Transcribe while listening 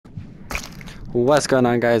What's going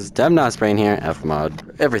on, guys? Demnosbrain here,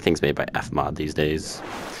 Fmod. Everything's made by Fmod these days.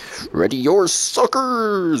 Ready your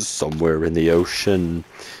suckers! Somewhere in the ocean.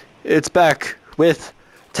 It's back with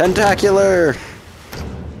Tentacular!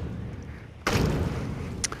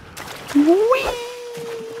 Whee!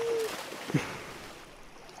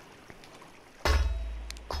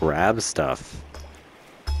 Grab stuff.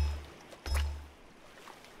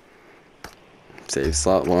 Save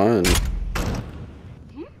slot 1.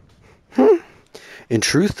 In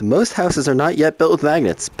truth, most houses are not yet built with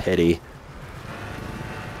magnets. Pity.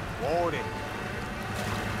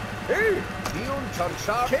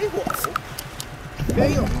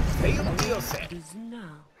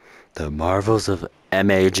 The marvels of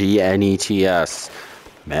magnets.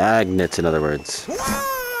 Magnets, in other words.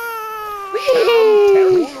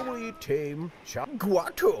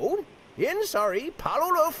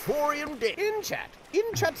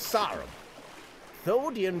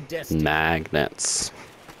 Magnets.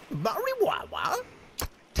 Mariwawa?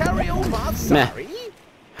 Tario Masari?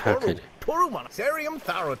 How could... Toruma Serium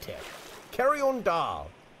Tharote. Carry on Dal.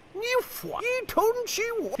 Nifwa. Yitonchi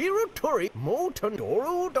Hiroturi.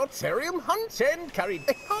 Motondoro dot Serium Hansen carried.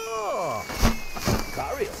 Ha!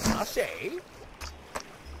 Cario Mase.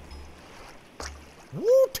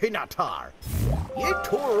 Wutinatar.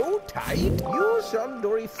 Yetoro tight.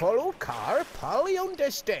 Yusandori follow car. Palion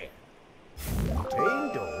deste.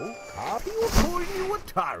 Tendo, copy or pulling you a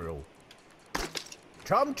taro.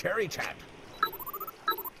 Chum cherry chat.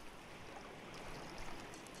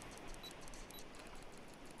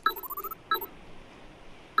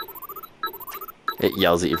 It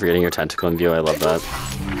yells at you for getting your tentacle in view. I love that.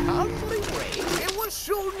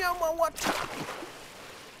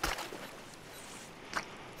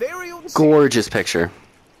 Gorgeous picture.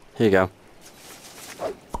 Here you go.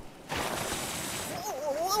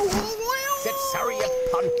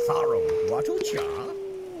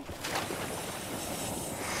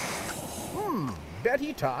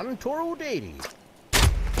 Betitan Toro Dady.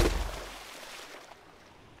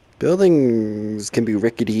 Buildings can be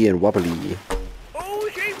rickety and wobbly. Oh,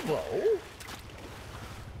 Jabo.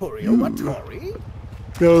 Purio Matori.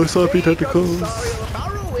 No sloppy tentacles.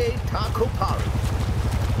 Taco Pari.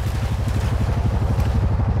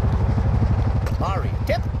 Pari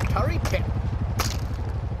tip, Tari tip.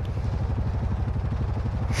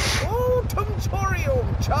 Oh, Tumtorium,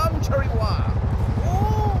 Cham Chariwa.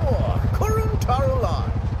 Oh, Kurum Tarula.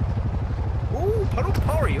 Oh,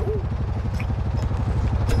 Tarupario.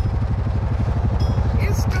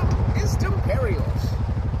 Istum Perios.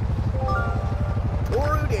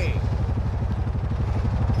 Torude.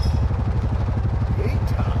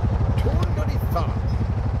 Eta, Tundaditha.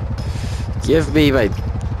 Give me my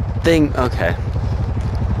thing. Okay.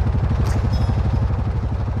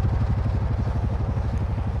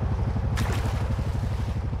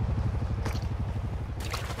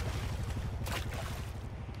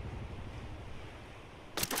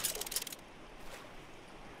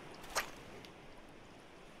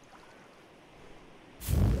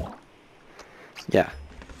 Yeah.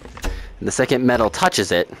 And the second metal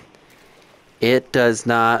touches it, it does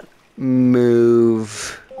not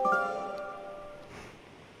move.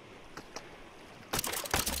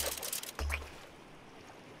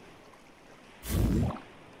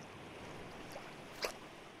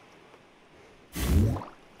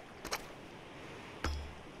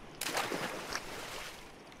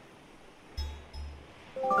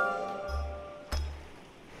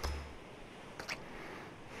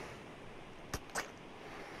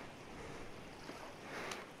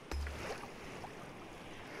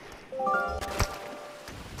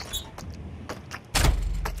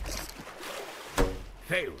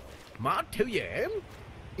 Pharaoh, Matuyem,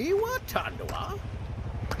 Iwa Tandwa,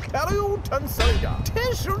 Tario Tansada,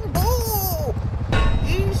 Tessun Bo,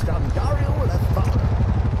 Eastam Dario Lefana,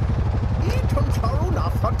 Etuntaro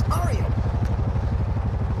Nafantario,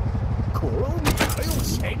 Koro Mikario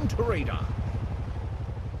Centurada,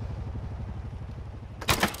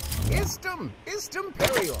 Istum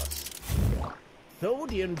Perios,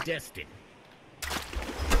 Thodian Destin.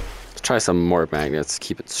 Let's try some more magnets,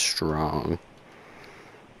 keep it strong.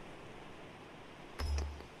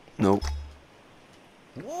 Nope.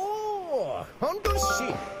 Whoa! Hunter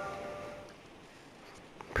sheep.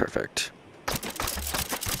 Perfect.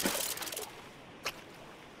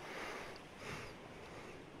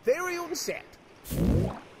 Therion set.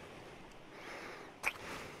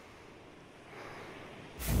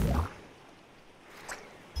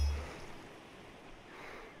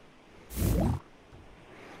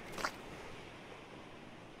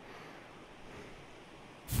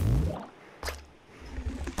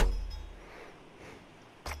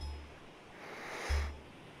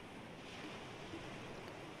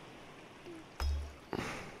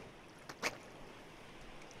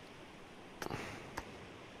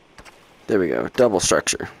 There we go. Double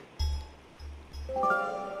structure.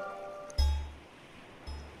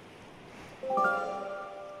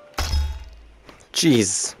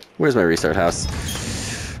 Jeez. Where's my restart house?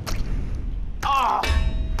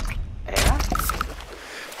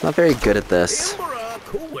 Not very good at this.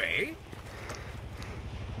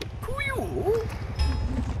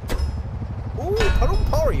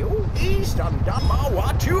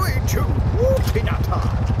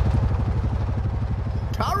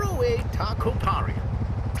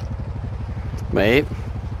 Wait.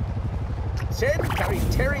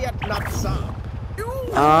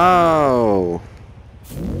 Oh.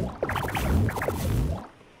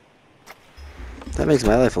 That makes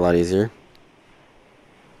my life a lot easier.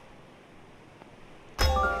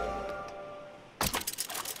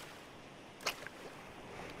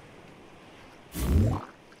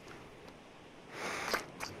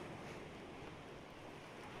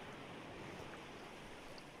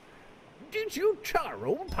 Did you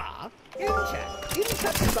charumpa? Incha,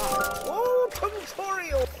 oh,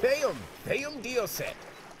 Tontorio, Theum Dioset.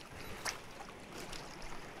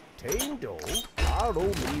 Tendo,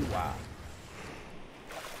 Aro Miwa.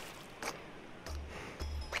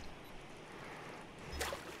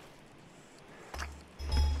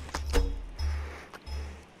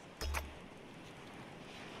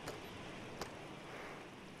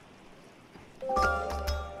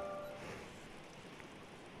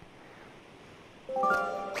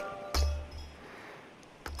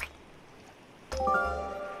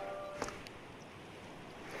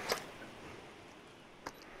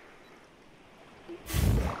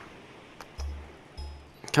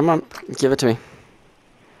 Come on, give it to me.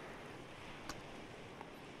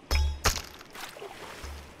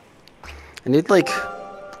 I need like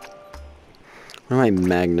one of my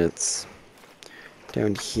magnets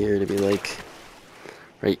down here to be like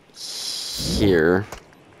right here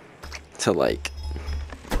to like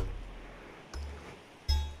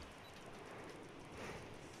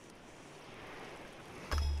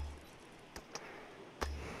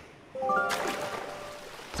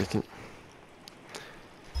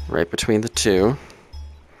right between the two.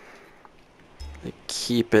 They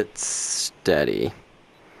keep it steady.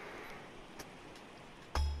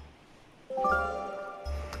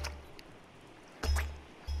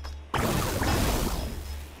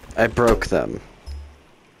 I broke them.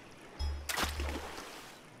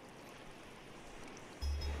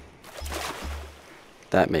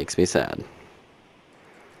 That makes me sad.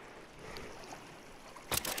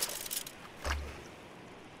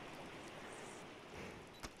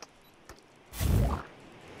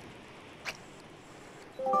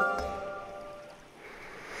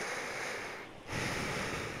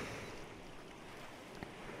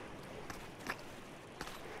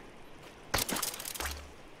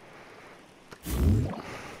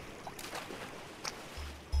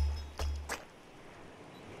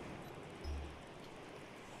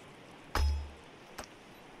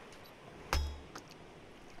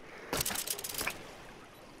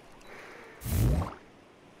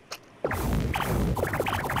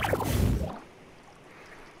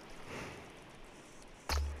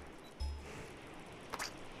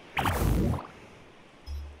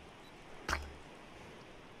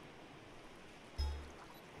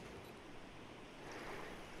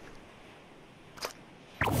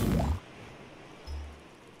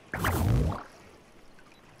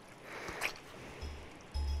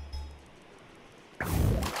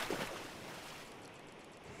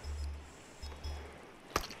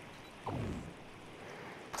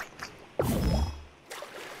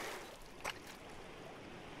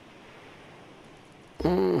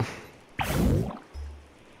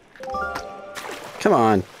 Come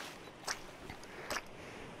on.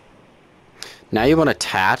 Now you want to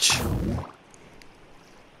attach?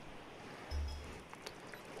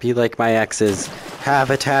 Be like my exes.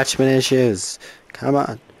 Have attachment issues. Come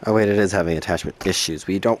on. Oh wait, it is having attachment issues.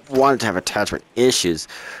 We don't want it to have attachment issues.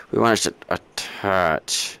 We want it to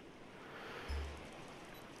attach.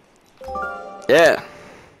 Yeah.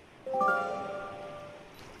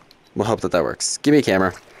 We'll hope that that works. Give me a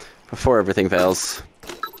camera before everything fails.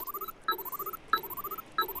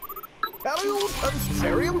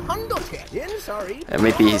 And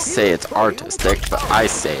maybe say it's artistic, but I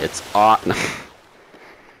say it's art. No,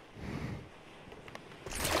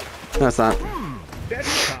 it's not.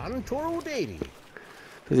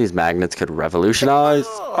 These magnets could revolutionize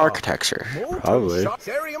architecture. Probably.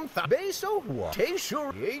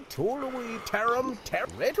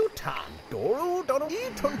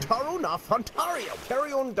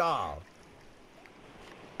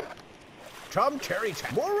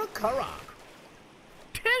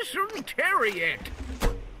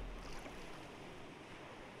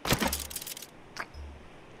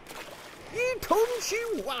 Tunchi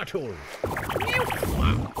wattle.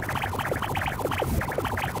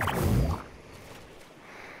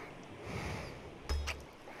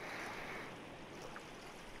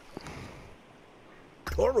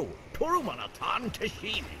 Toru manatan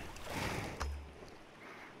tashimi.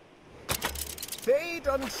 Fade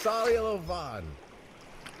on Sariovan.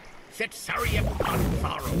 Set Sariep on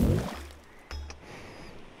Faro.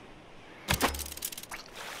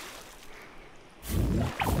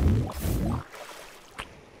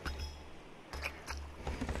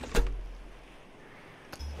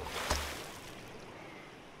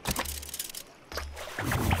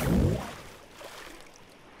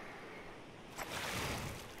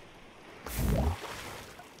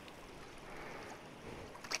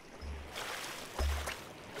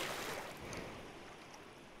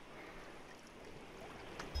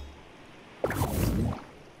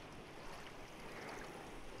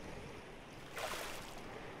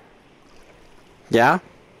 Yeah?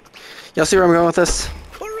 Y'all see where I'm going with this?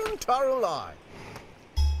 Kurun Tarulai.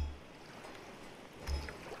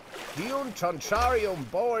 Dion Chancharium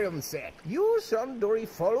Borium set. Use Sanduri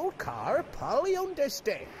follow car Palion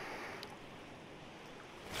Deste.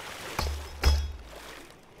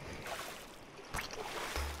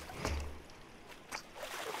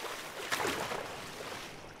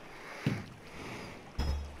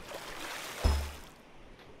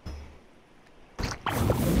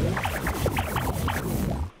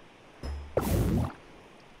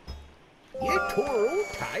 Toro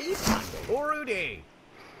Tai Orude.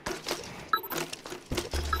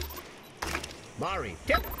 Mari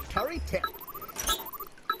Tep Tari Tep.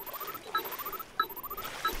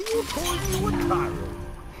 Who told you a taro?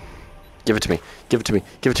 Give it to me. Give it to me.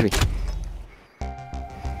 Give it to me.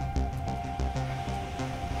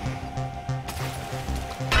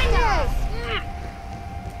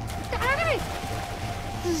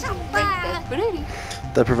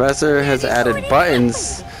 The professor has added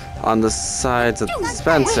buttons on the sides of the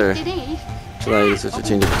dispenser to allow you to switch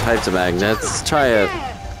between different types of magnets. Try it.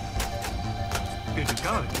 Good to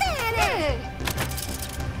go.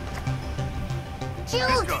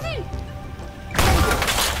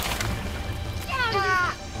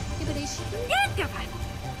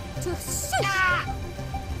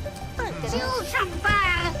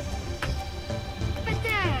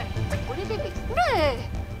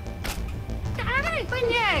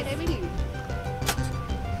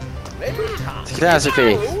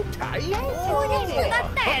 Catastrophe.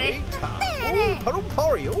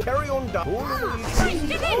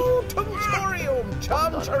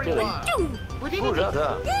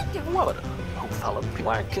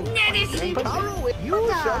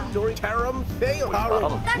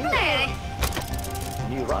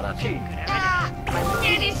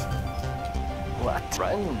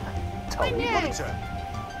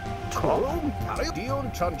 Dion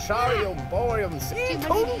Chancharium Borium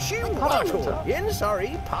Tunchi Wattle.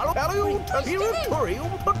 Insari Palalium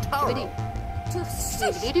Tiritorium Potaro.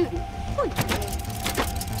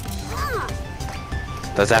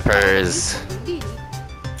 The zappers.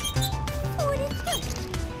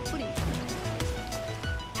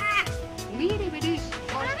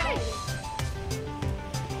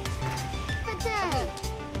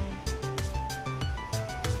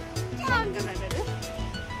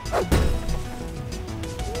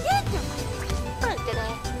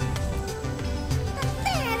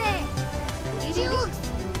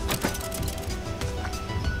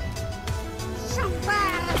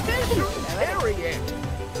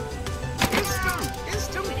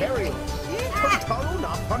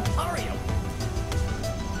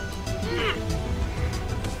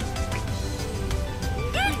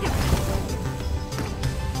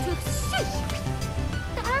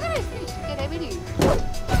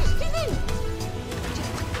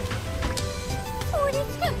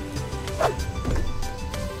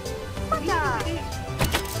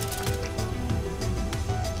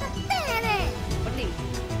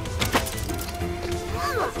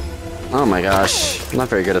 Oh my gosh, I'm not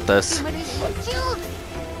very good at this.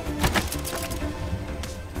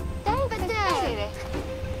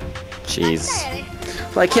 Jeez.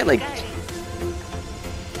 Well, I can't like...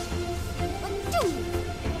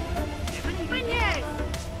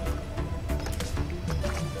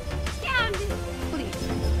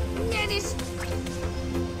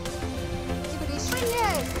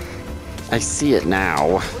 I see it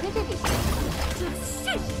now.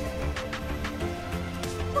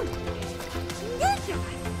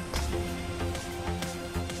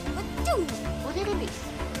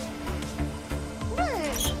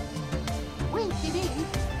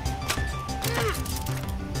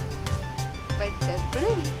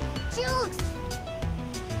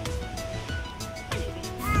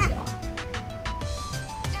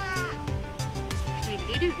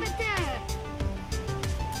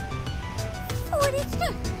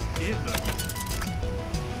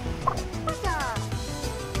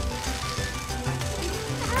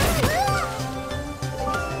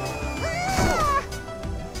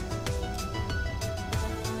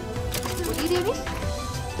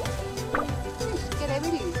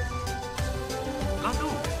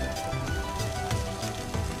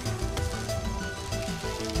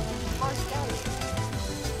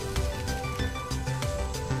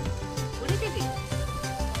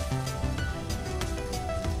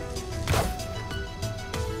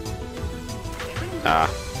 Ah.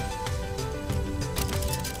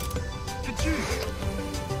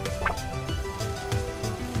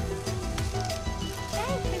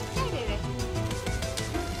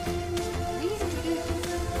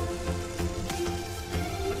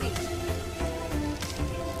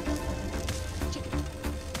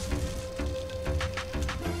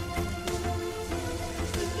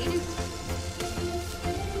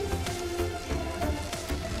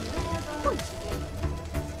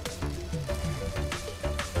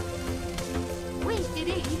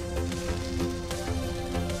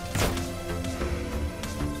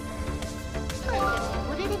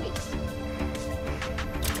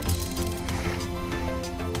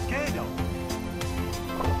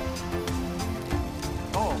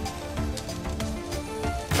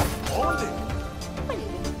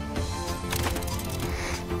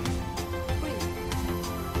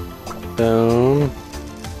 Boom.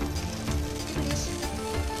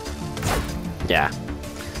 Yeah,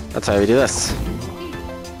 that's how we do this.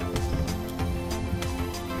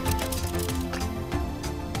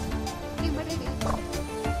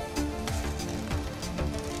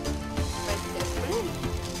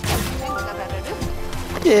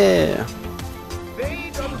 Yeah.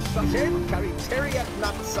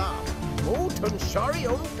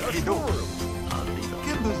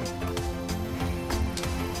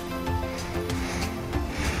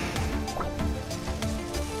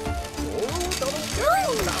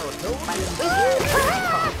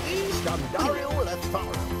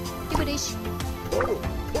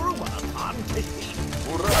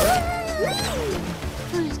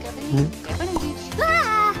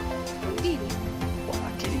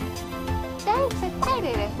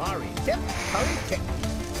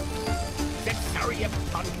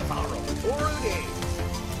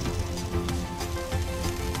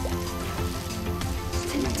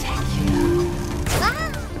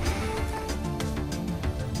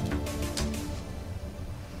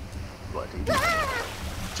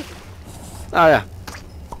 Oh yeah.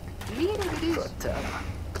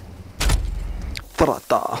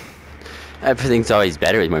 Brata. Everything's always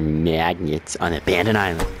better with more magnets on abandoned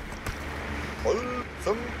island.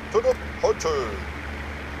 Welcome to the party.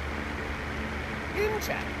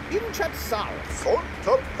 Inchat sour.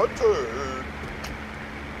 Santa party.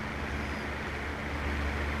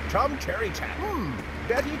 Tom cherry chat.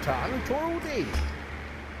 Betty tang torudi.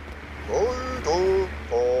 Oido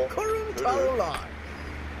to. Current taro line.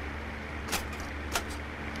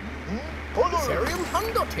 Serium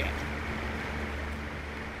hundotet.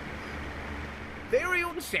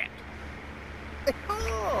 Therium set.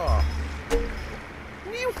 Ah.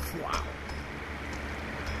 New flower.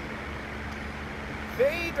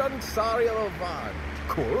 They done sario van.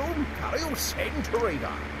 Corum cario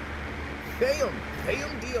centurida. Theum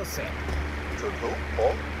dio set.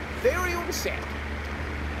 Therium set.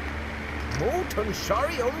 Moton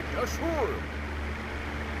sharium asur.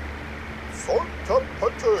 Santa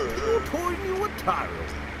party. Toy new attire.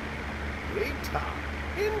 Later.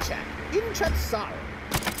 Inchat sar.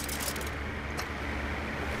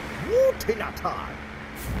 Wutinatar.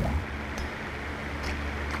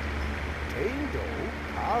 Tendo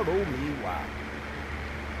karo miwa.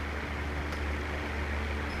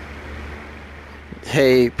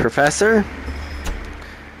 Hey, Professor?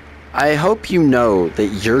 I hope you know that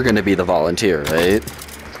you're gonna be the volunteer, right?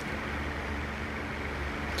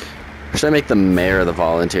 Or should I make the mayor the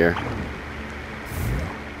volunteer?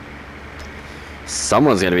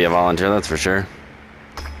 Someone's gonna be a volunteer, that's for sure.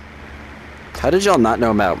 How did y'all not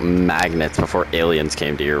know about magnets before aliens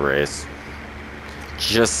came to your race?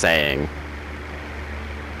 Just saying.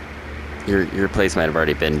 Your place might have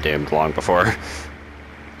already been doomed long before.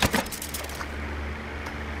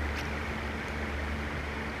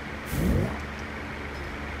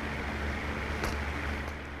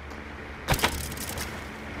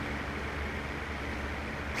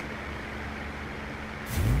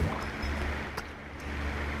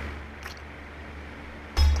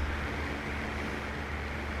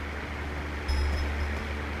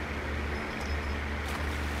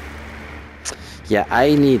 Yeah,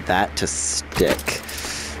 I need that to stick.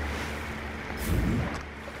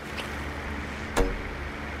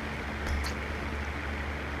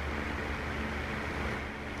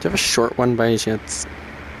 Do you have a short one by any chance?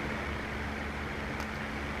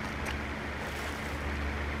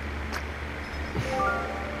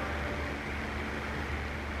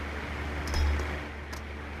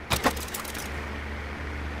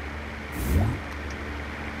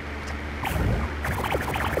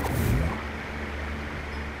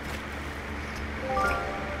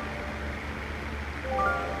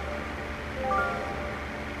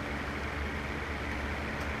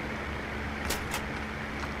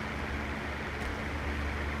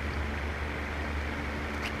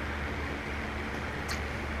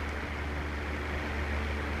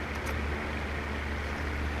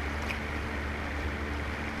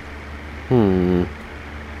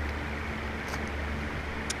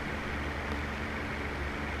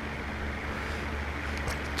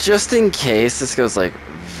 Just in case this goes like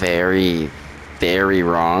very, very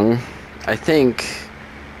wrong, I think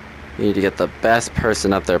you need to get the best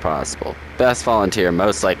person up there possible. Best volunteer,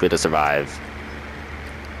 most likely to survive.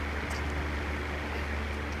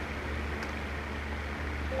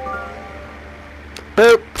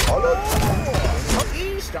 Boop! Come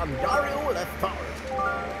east on Dario left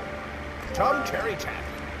forward. Tom Cherry Tap.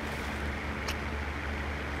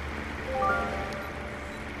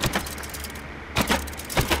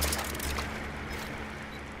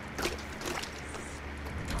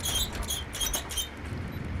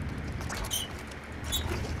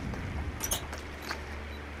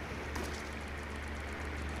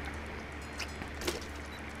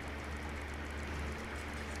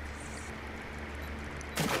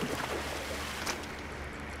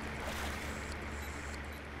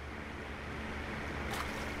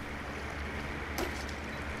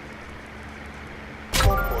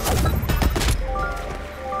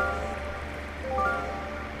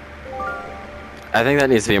 I think that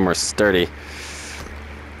needs to be more sturdy.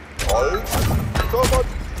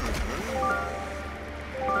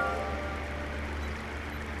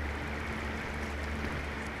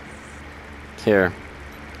 Here.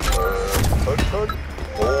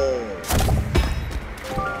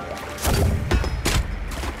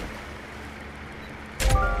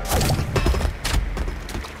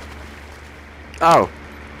 Oh!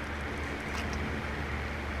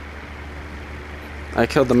 I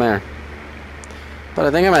killed the mare. But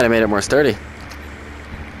I think I might have made it more sturdy.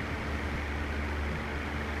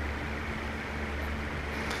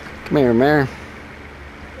 Come here, mare.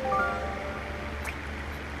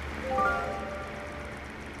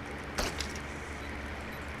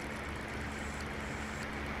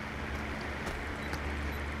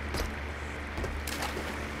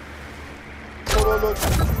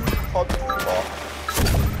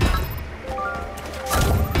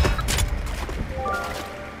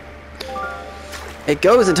 It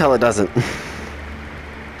goes until it doesn't.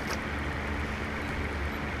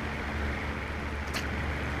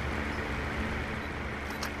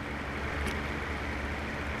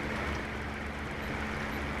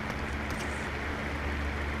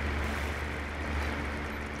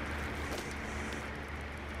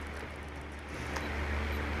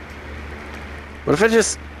 What if I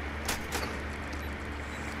just...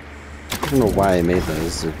 I don't know why I made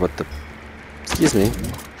those, or what the... Excuse me.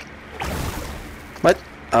 What?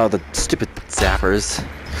 Oh, the stupid zappers.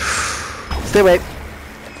 Stay away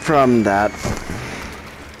from that.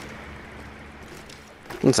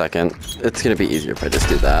 1 second. It's gonna be easier if I just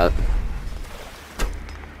do that.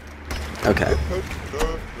 Okay.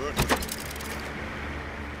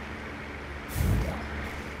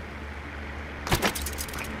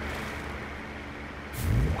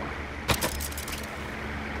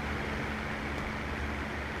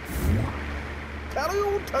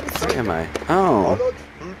 Where am I? Oh.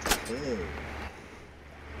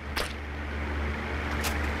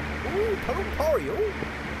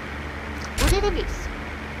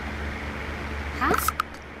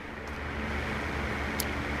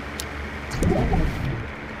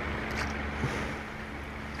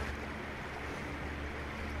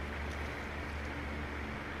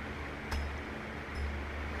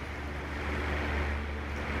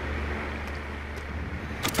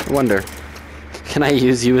 I wonder, can I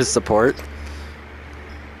use you as support?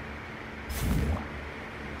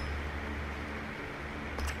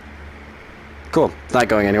 Cool, it's not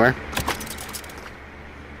going anywhere.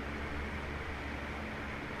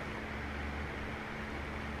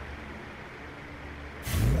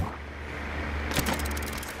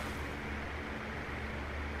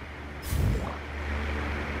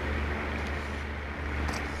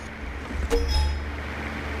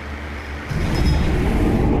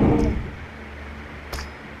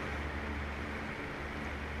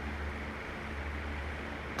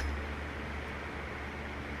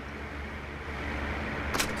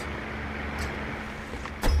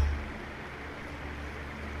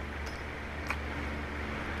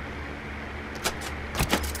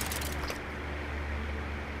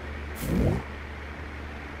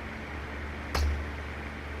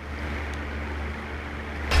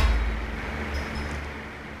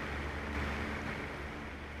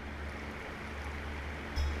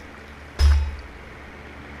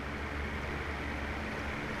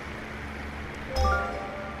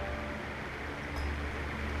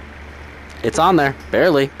 It's on there.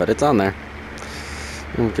 Barely, but it's on there.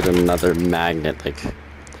 We'll get another magnet, like,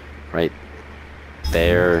 right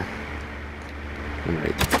there. And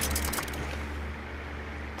right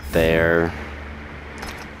there.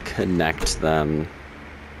 Connect them.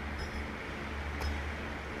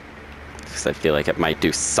 Because I feel like it might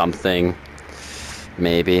do something.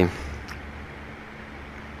 Maybe.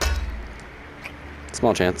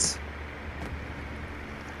 Small chance.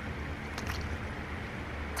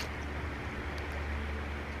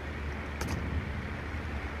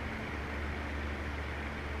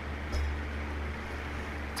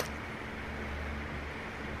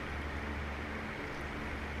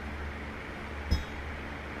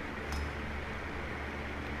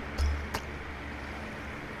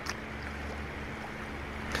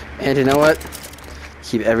 And you know what?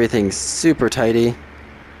 Keep everything super tidy.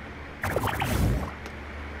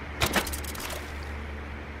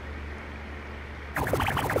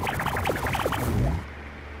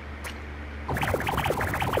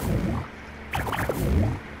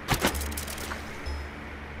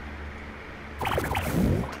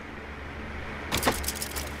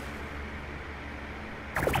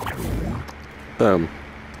 Boom.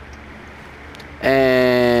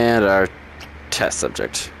 And our test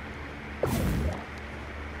subject.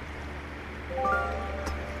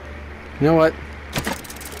 You know what?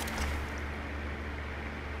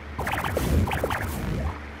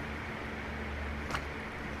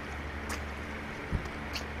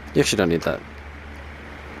 You actually don't need that.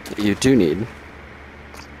 What you do need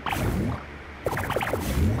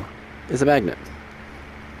is a magnet.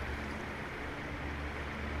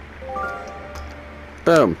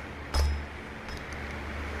 Boom.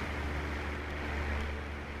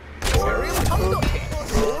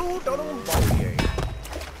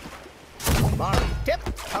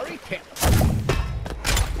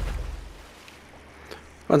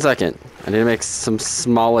 One second. I need to make some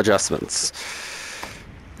small adjustments.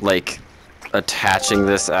 Like attaching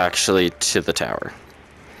this actually to the tower.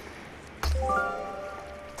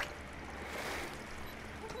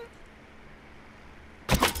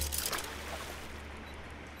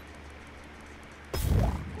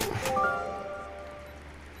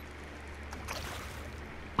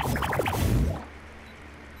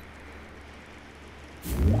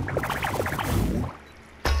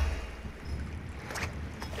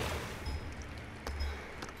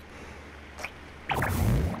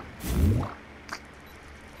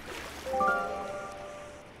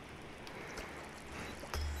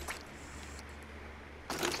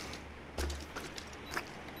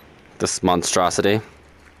 This monstrosity.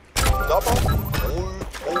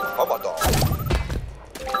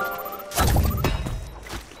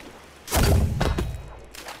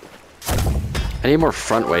 I need more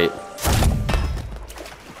front weight.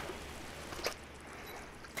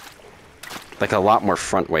 Like a lot more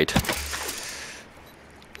front weight.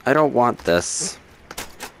 I don't want this.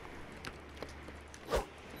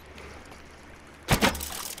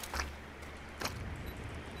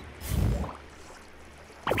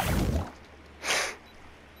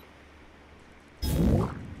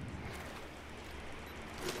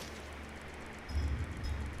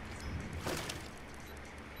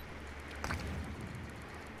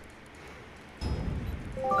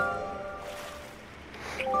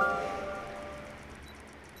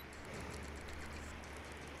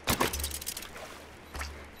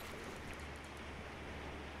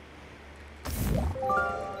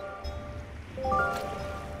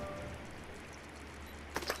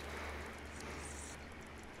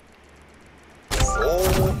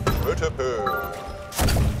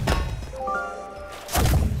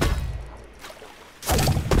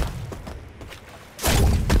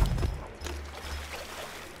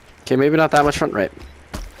 Okay, maybe not that much front right.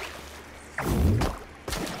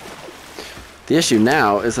 The issue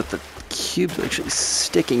now is that the cube's actually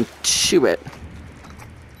sticking to it.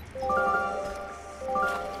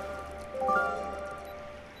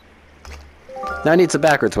 Now I need some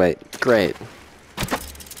backwards weight. Great.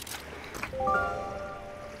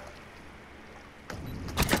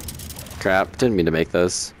 Crap, didn't mean to make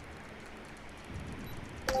those.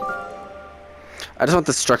 I just want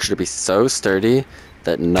the structure to be so sturdy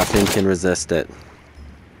that nothing can resist it.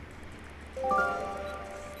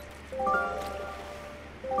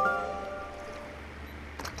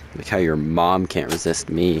 Like how your mom can't resist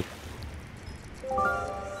me.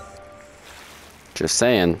 Just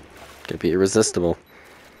saying, could be irresistible.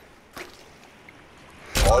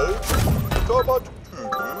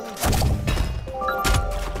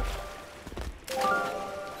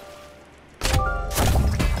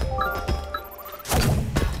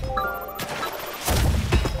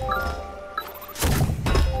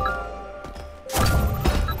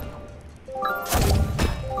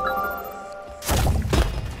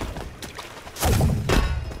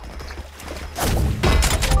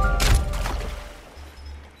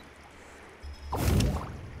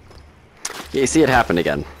 Okay, see it happen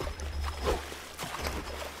again.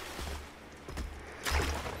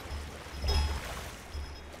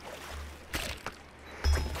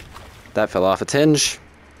 That fell off its hinge.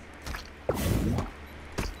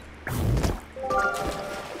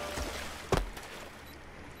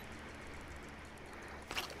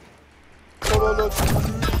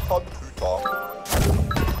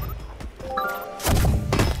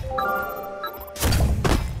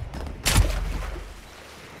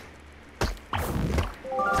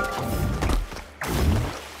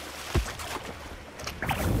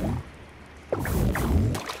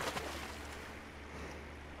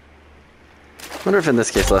 Wonder if in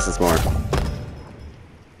this case less is more.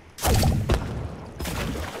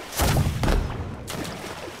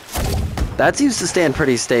 That seems to stand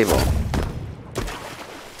pretty stable.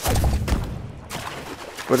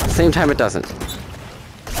 But at the same time it doesn't.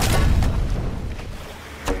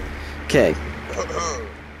 Okay.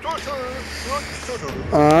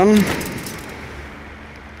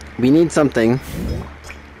 We need something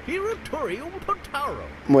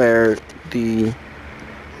where the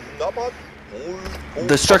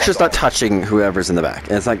structure's not touching whoever's in the back,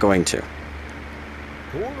 and it's not going to.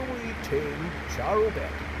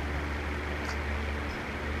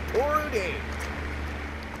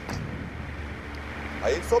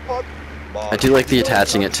 I do like the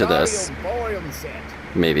attaching it to this.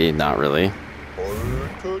 Maybe, not really.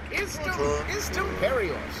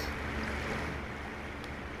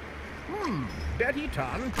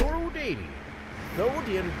 Betitan Torudati,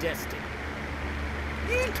 Thodian Destiny.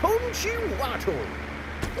 Etonchi Watu.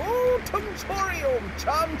 O Tontorium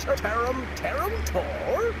Chancharum Terum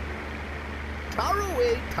Tor.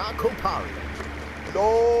 Taroe Takoparium.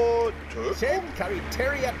 No, Sen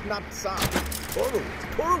Cariteriat Natsan. Toru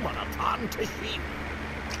Turumanatan Tashim.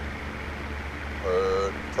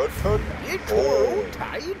 Itoro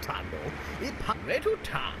Taitano.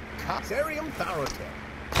 Iparetutan. Caserium Tharote.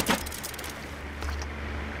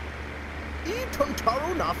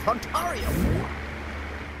 Etontaru na Fontarium.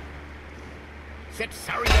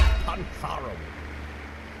 Setsariat Panfarum.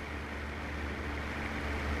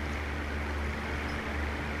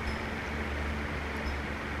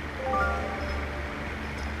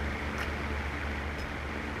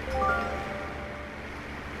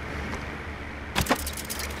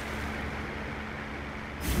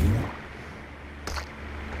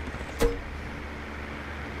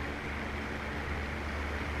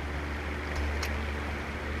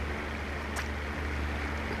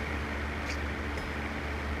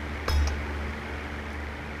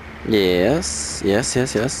 Yes, yes,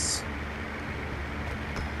 yes, yes.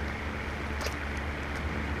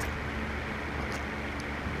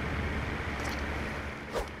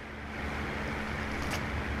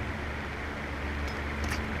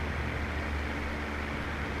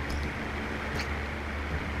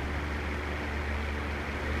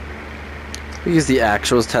 We use the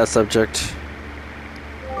actual test subject.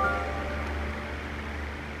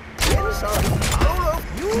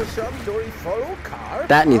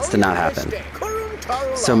 That needs to not happen.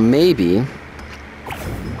 So maybe...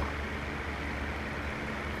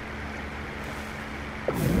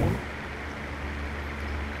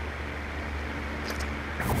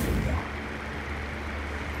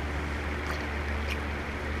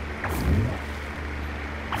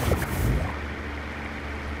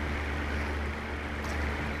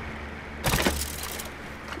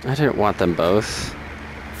 I didn't want them both.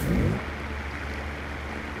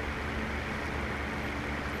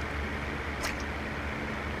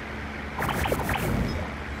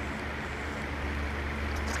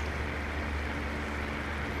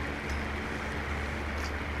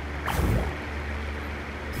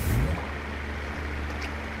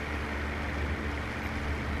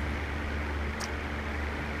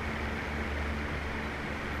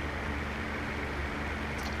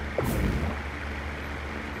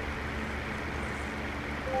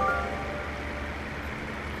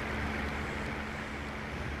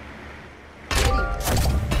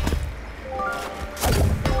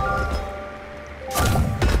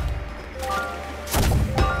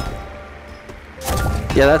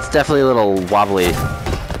 Yeah, that's definitely a little wobbly.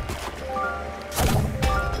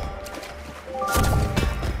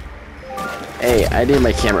 A, I need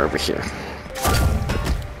my camera over here.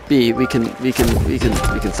 B, we can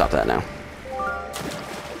stop that now.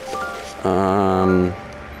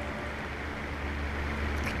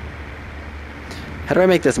 How do I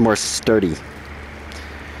make this more sturdy?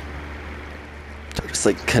 Just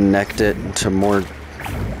like connect it to more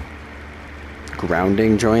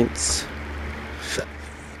grounding joints.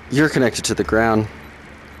 You're connected to the ground.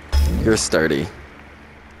 You're sturdy.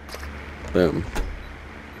 Boom.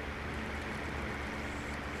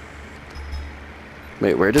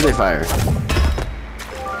 Wait, where did they fire?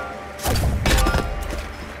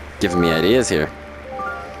 Giving me ideas here.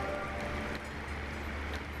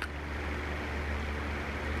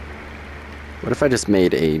 What if I just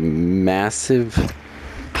made a massive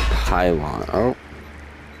pylon? Oh.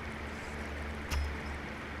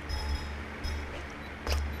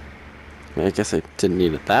 I guess I didn't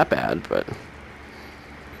need it that bad, but...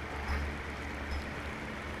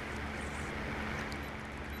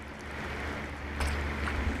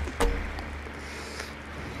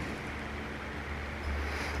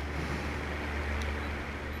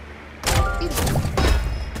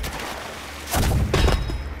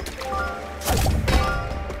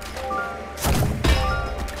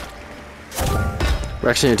 We're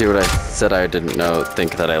actually gonna do what I said I didn't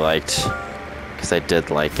think that I liked. Because I did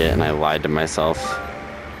like it and I lied to myself.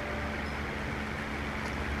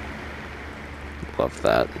 Love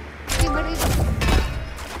that.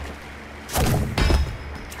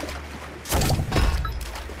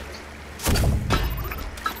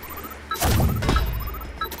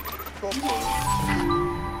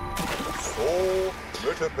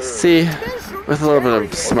 See, with a little bit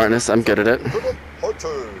of smartness, I'm good at it.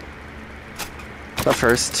 But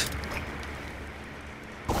first...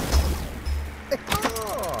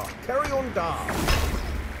 Carry on down.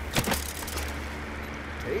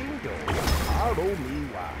 Angel, follow me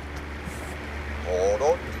wide.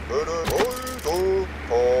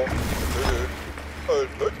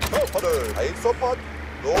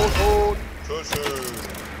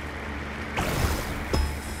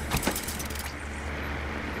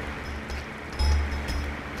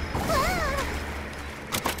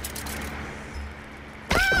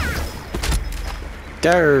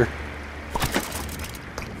 Grr.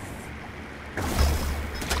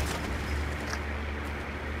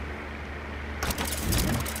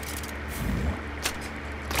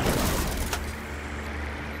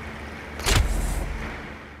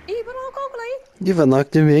 You've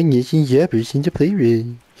unlocked the menu in Yappers in the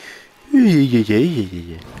playroom.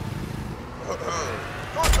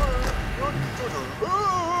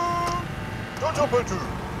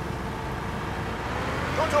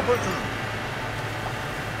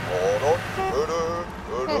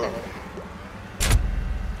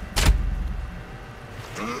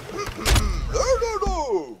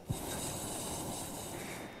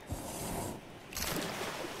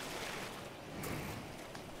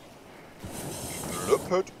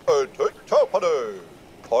 Løpet et tøperne.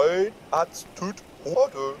 Point at tut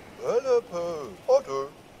order. Order.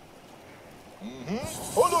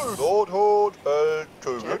 Holder dot hot el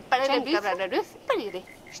tøvet.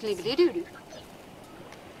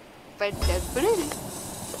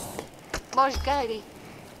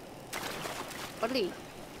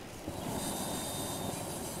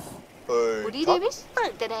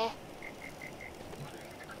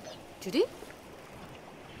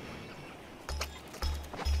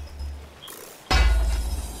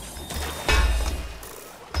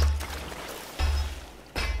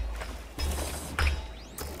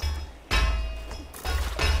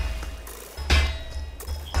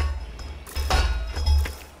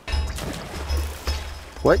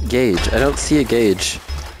 What gauge? I don't see a gauge.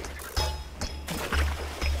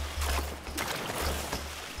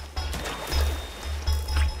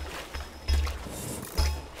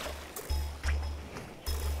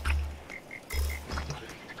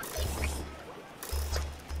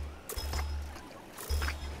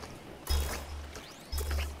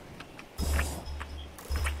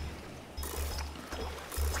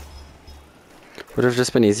 Would have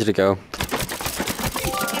just been easy to go.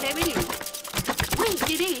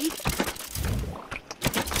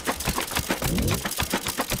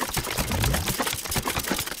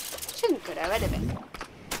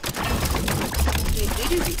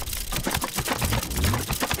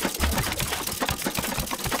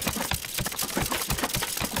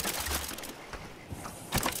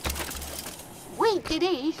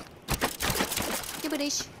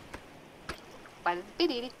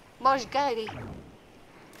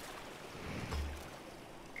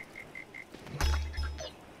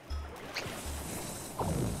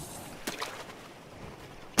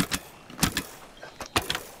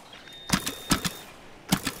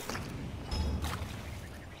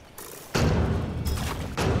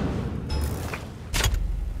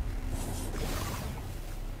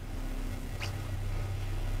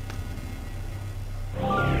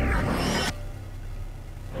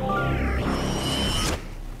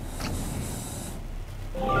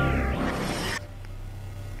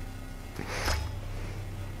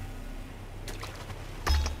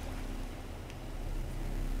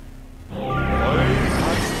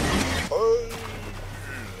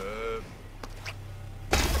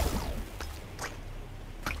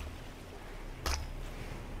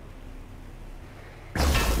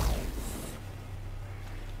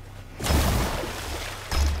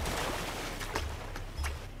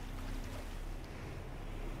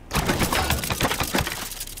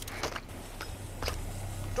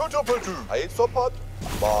 Kartoffeltü. Heißerpott.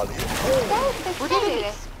 Marlin.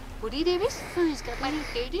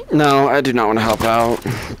 No, I do not want to help out.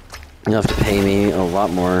 You'll have to pay me a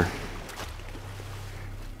lot more.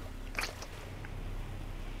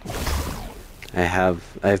 I have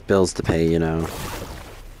bills to pay, you know.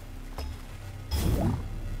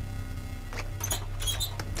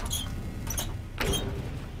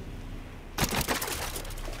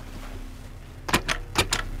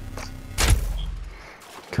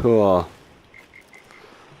 Cool.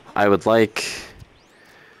 I would like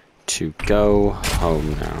to go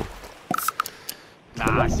home now.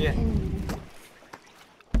 拿线。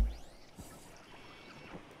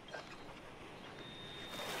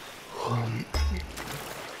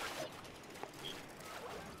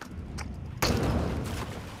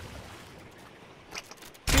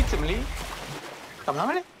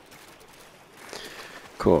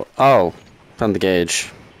Cool. Oh, found the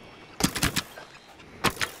gauge.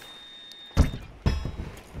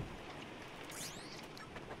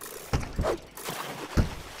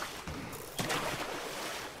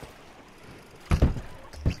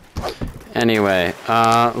 Anyway,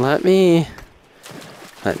 let me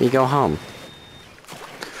go home.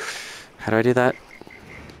 How do I do that?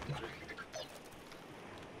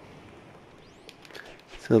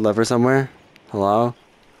 Is there a lever somewhere? Hello?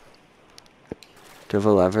 Do you have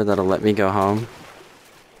a lever that'll let me go home?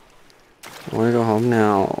 I want to go home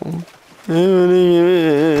now.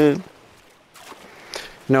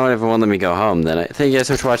 No one ever won't let me go home. Then thank you guys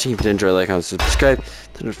so much for watching. If you did enjoy, like, comment, subscribe,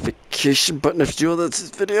 the notification button if you do all this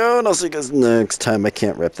video, and I'll see you guys next time. I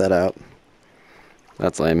can't rip that out.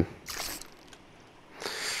 That's lame.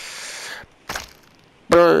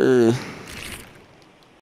 Bye.